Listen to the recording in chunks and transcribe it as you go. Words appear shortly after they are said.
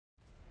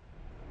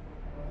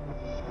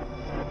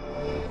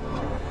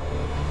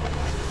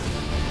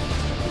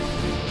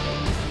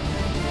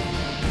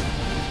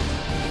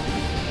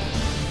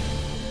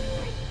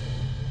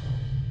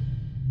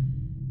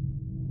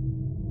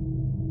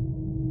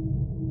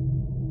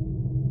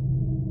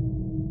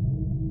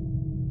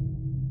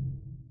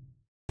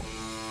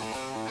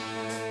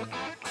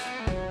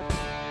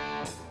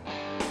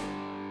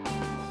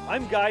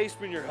I'm Guy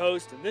Eastman, your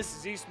host, and this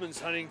is Eastmans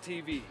Hunting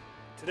TV.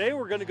 Today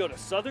we're going to go to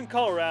southern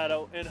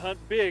Colorado and hunt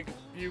big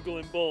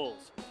bugling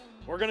bulls.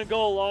 We're going to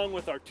go along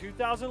with our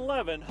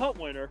 2011 hunt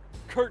winner,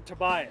 Curt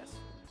Tobias.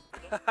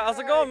 How's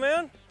it going,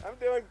 man? I'm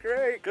doing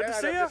great. Good to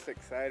see you. I'm just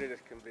excited as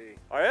can be.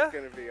 Are ya? It's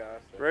going to be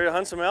awesome. Ready to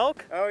hunt some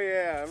elk? Oh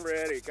yeah, I'm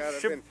ready. God,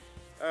 I've been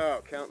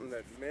counting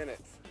the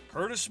minutes.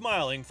 Curt is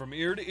smiling from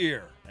ear to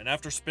ear, and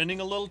after spending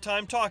a little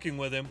time talking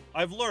with him,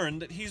 I've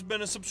learned that he's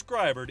been a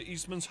subscriber to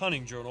Eastman's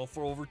Hunting Journal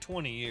for over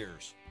 20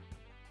 years.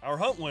 Our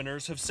hunt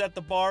winners have set the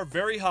bar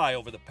very high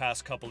over the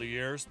past couple of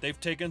years. They've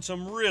taken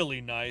some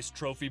really nice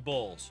trophy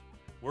bulls.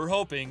 We're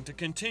hoping to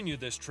continue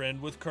this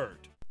trend with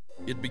Curt.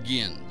 It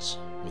begins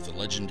with a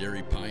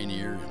legendary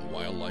pioneer in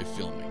wildlife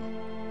filming.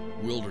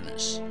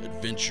 Wilderness,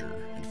 adventure,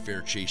 and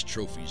fair chase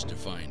trophies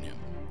define him.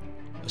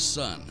 A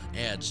son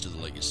adds to the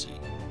legacy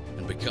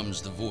and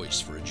becomes the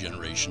voice for a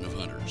generation of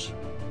hunters.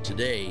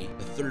 Today,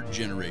 the third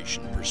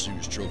generation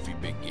pursues trophy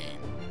big game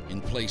in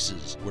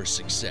places where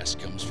success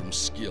comes from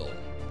skill,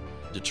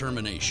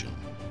 determination,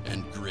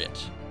 and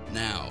grit.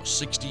 Now,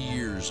 60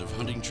 years of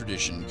hunting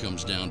tradition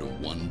comes down to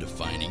one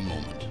defining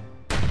moment.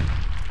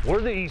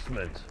 We're the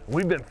Eastmans.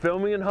 We've been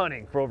filming and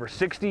hunting for over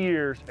 60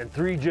 years and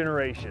 3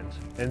 generations,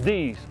 and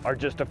these are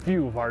just a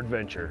few of our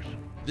adventures.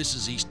 This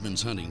is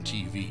Eastmans Hunting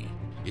TV.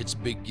 It's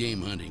big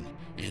game hunting,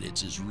 and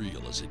it's as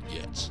real as it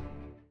gets.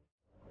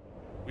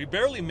 We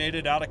barely made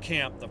it out of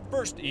camp the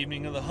first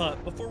evening of the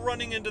hunt before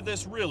running into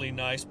this really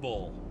nice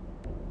bull.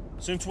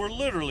 Since we're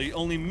literally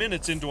only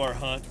minutes into our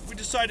hunt, we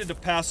decided to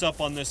pass up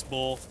on this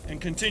bull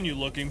and continue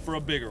looking for a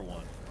bigger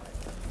one.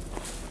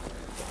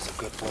 That's a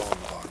good bull in the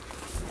barn.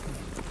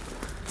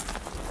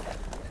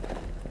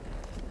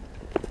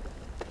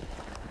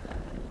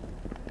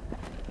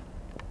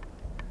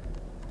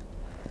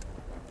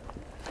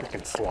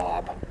 Freaking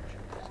slob.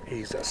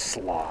 He's a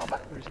slob.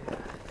 Where's he at?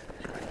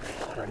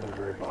 Right in the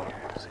very bottom.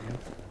 See him?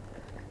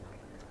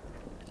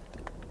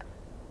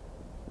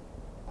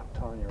 I'm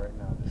telling you right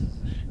now, this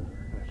is a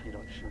shooter. And if you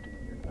don't shoot him,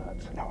 you're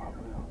nuts. No, I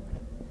will.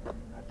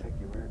 I'll take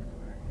your word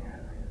for it.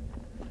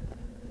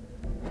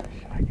 Yeah.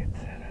 Should I get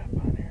set up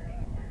on here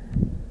somewhere?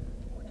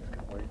 We're just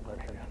gonna wait and let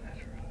them on this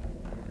road.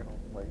 We're gonna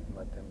wait and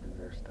let them do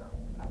their stuff.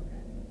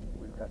 Okay.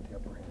 We've got the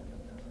upper hand of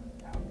this.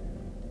 Okay.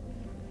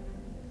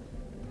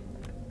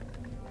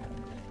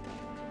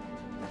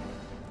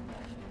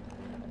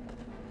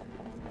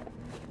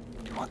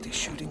 Want these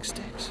shooting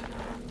sticks?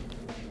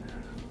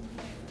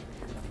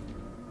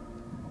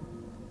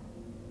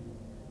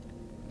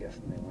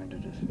 Guessing they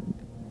winded us.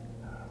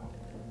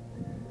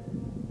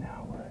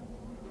 Now what?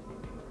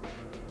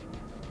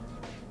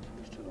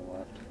 He's to the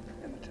left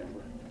in the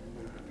timber.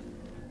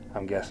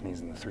 I'm guessing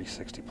he's in the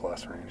 360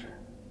 plus range.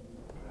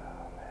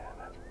 Oh man,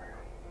 that's pretty.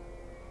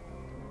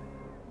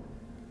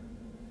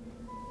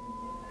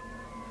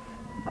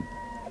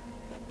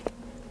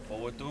 But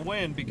with the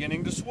wind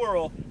beginning to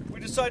swirl, we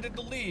decided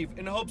to leave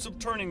in hopes of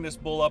turning this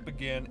bull up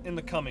again in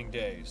the coming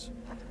days.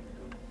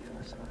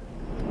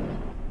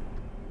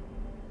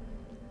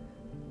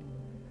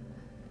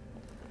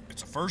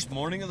 It's the first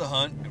morning of the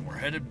hunt, and we're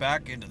headed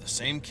back into the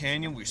same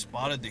canyon we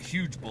spotted the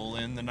huge bull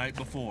in the night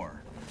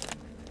before.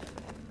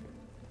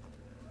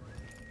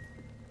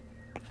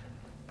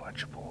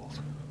 Bunch of bulls.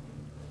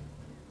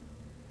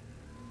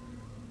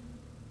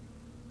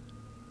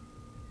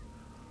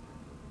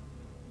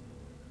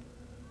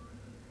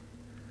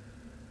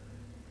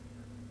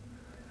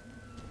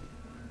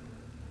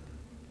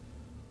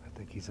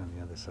 I think he's on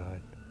the other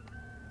side.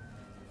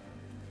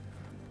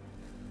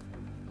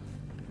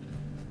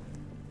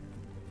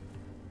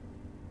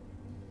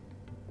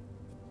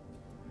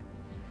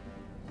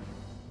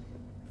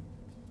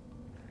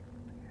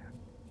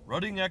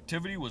 Rutting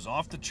activity was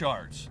off the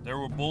charts. There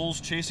were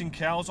bulls chasing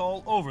cows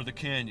all over the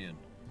canyon,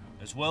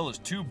 as well as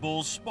 2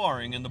 bulls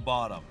sparring in the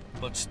bottom,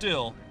 but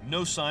still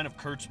no sign of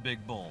Curt's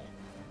big bull.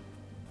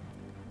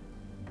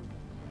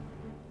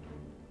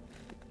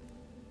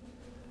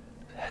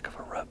 Heck of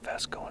a rut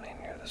fest going in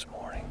here this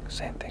morning.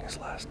 Same thing as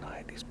last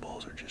night. These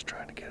bulls are just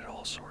trying to get it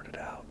all sorted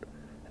out,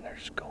 and they're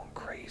just going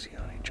crazy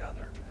on each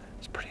other.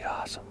 It's pretty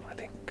awesome.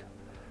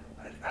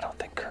 I don't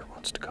think Curt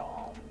wants to go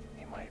home.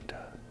 He might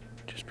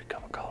just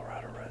become a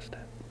Colorado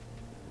resident.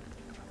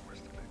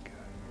 Where's the big guy?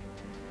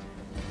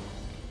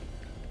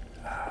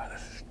 Ah,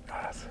 this is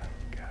awesome.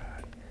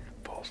 God,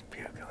 bulls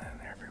bugling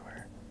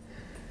everywhere.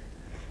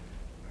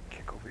 I'll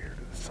kick over here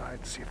to the side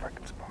and see if I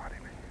can spot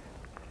him.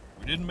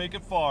 We didn't make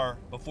it far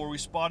before we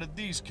spotted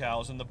these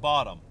cows in the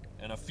bottom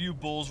and a few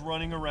bulls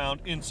running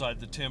around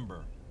inside the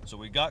timber. So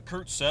we got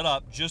Curt set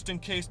up just in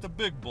case the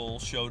big bull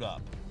showed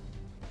up.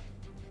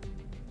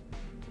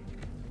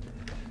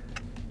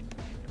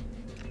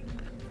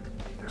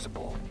 There's a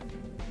bull.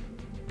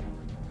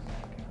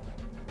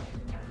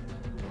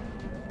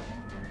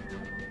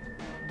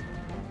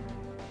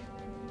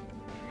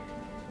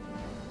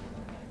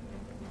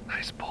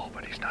 Nice bull,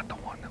 but he's not the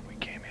one that we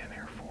came in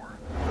here for.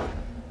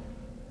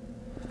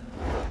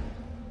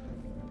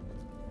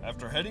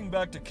 After heading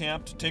back to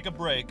camp to take a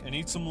break and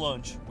eat some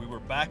lunch, we were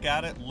back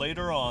at it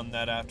later on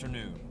that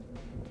afternoon.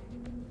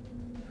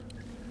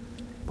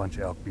 bunch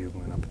of elk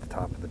bugling up at the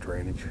top of the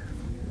drainage.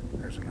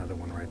 There's another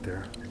one right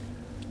there.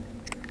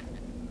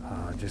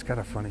 Just got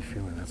a funny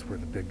feeling that's where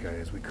the big guy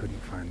is we couldn't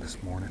find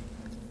this morning.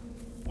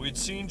 We'd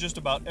seen just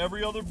about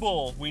every other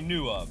bull we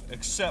knew of,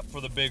 except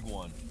for the big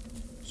one.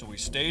 So we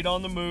stayed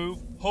on the move,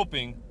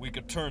 hoping we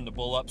could turn the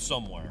bull up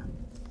somewhere.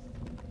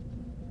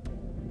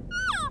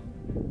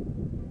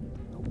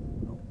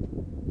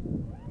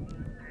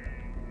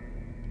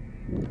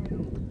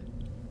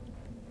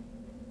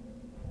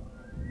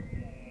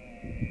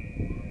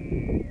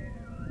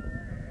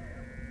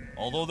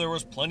 Although there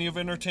was plenty of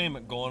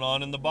entertainment going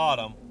on in the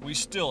bottom, we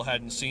still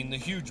hadn't seen the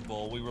huge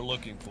bull we were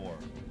looking for.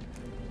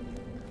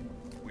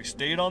 We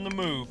stayed on the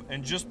move,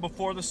 and just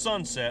before the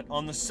sunset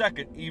on the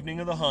second evening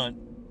of the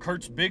hunt,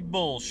 Curt's big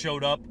bull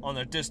showed up on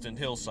a distant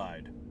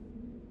hillside.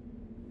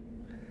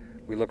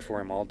 We looked for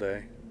him all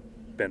day,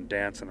 been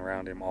dancing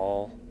around him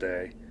all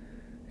day,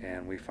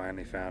 and we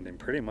finally found him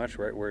pretty much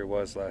right where he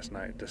was last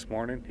night. This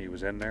morning, he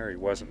was in there, he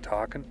wasn't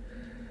talking,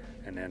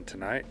 and then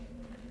tonight,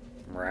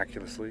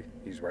 miraculously,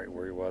 he's right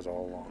where he was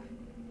all along.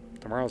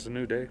 Tomorrow's a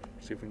new day.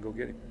 See if we can go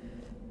get him.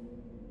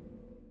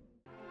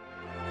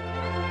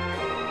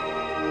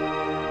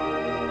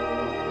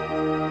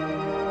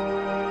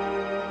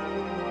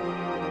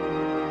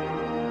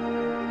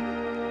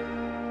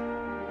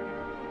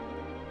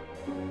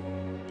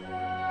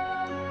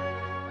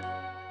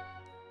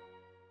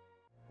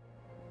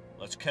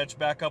 Let's catch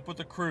back up with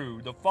the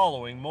crew the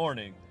following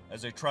morning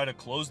as they try to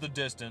close the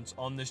distance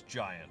on this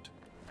giant.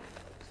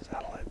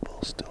 Satellite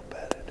bull's still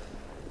bedded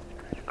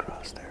right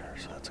across there,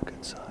 so that's a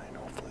good sign.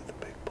 Hopefully the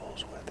big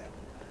bull's with him.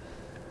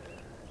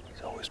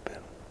 He's always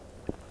been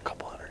a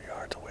couple hundred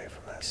yards away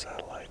from that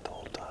satellite the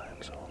whole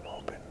time, so I'm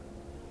hoping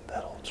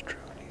that holds true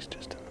and he's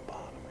just in the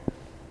bottom here.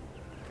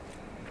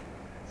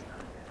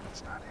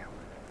 It's not him.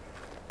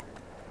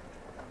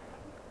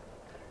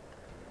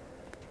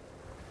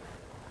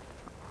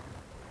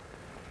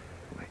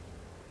 Wait.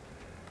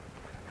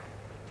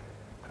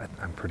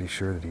 I'm pretty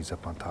sure that he's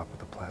up on top of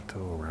the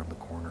plateau around the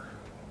corner.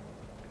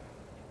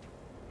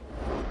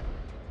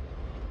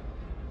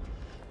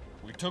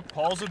 We took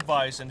Paul's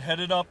advice and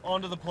headed up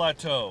onto the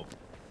plateau.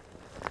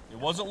 It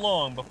wasn't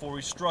long before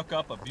we struck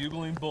up a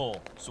bugling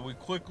bull, so we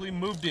quickly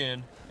moved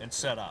in and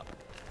set up.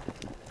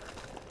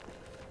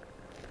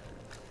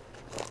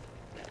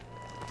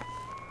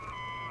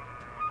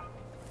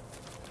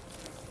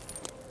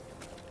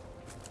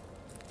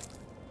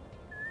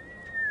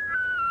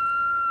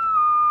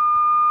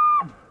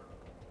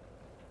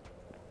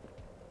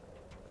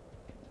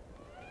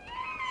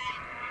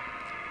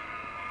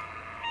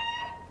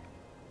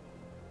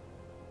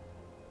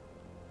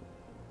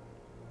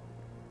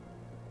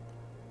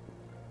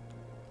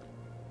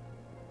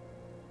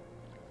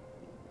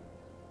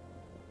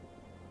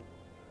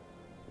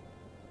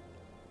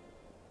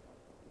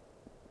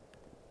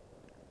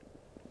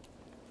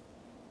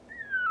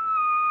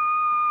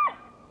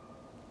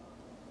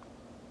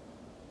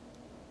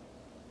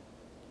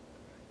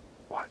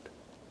 What?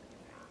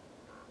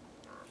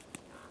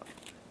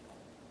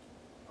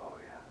 Oh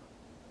yeah,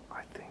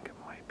 I think it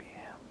might be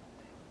him.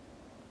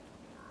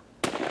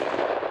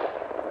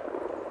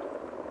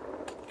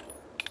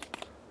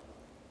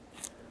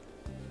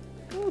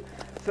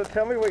 So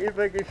tell me what you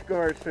think he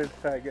scored since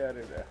I got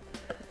it.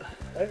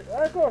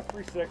 I go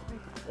 360.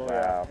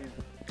 Wow.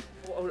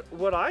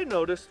 What I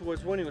noticed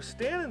was when he was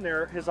standing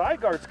there, his eye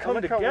guards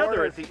come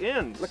together at the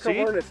end. Look how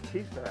worn his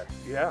teeth are.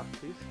 Yeah,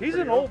 he's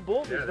an old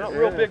bull. He's not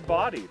real big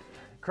bodied.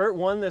 Kurt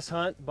won this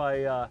hunt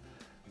by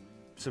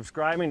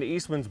subscribing to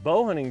Eastman's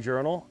Bow Hunting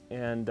Journal,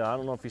 and I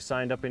don't know if you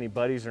signed up any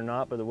buddies or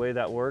not, but the way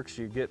that works,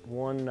 you get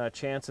one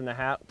chance in the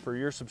hat for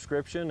your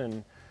subscription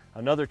and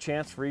another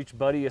chance for each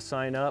buddy you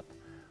sign up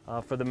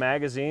for the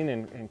magazine.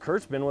 And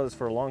Kurt's been with us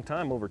for a long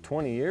time, over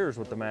 20 years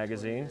with the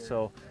magazine.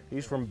 So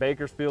he's from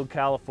Bakersfield,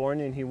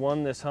 California, and he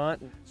won this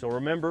hunt. So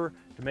remember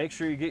to make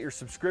sure you get your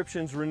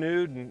subscriptions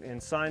renewed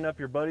and sign up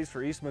your buddies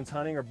for Eastman's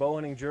Hunting or Bow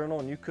Hunting Journal,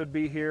 and you could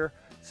be here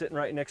sitting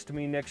right next to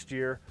me next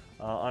year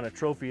on a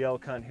trophy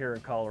elk hunt here in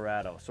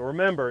Colorado. So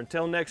remember,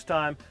 until next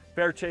time,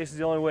 fair chase is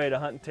the only way to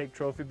hunt and take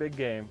trophy big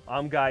game.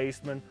 I'm Guy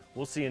Eastman.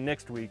 We'll see you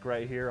next week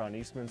right here on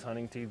Eastman's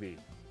Hunting TV.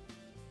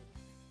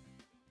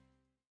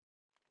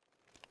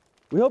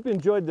 We hope you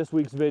enjoyed this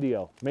week's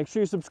video. Make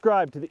sure you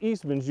subscribe to the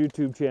Eastman's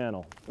YouTube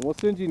channel. And we'll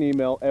send you an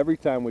email every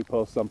time we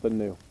post something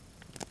new.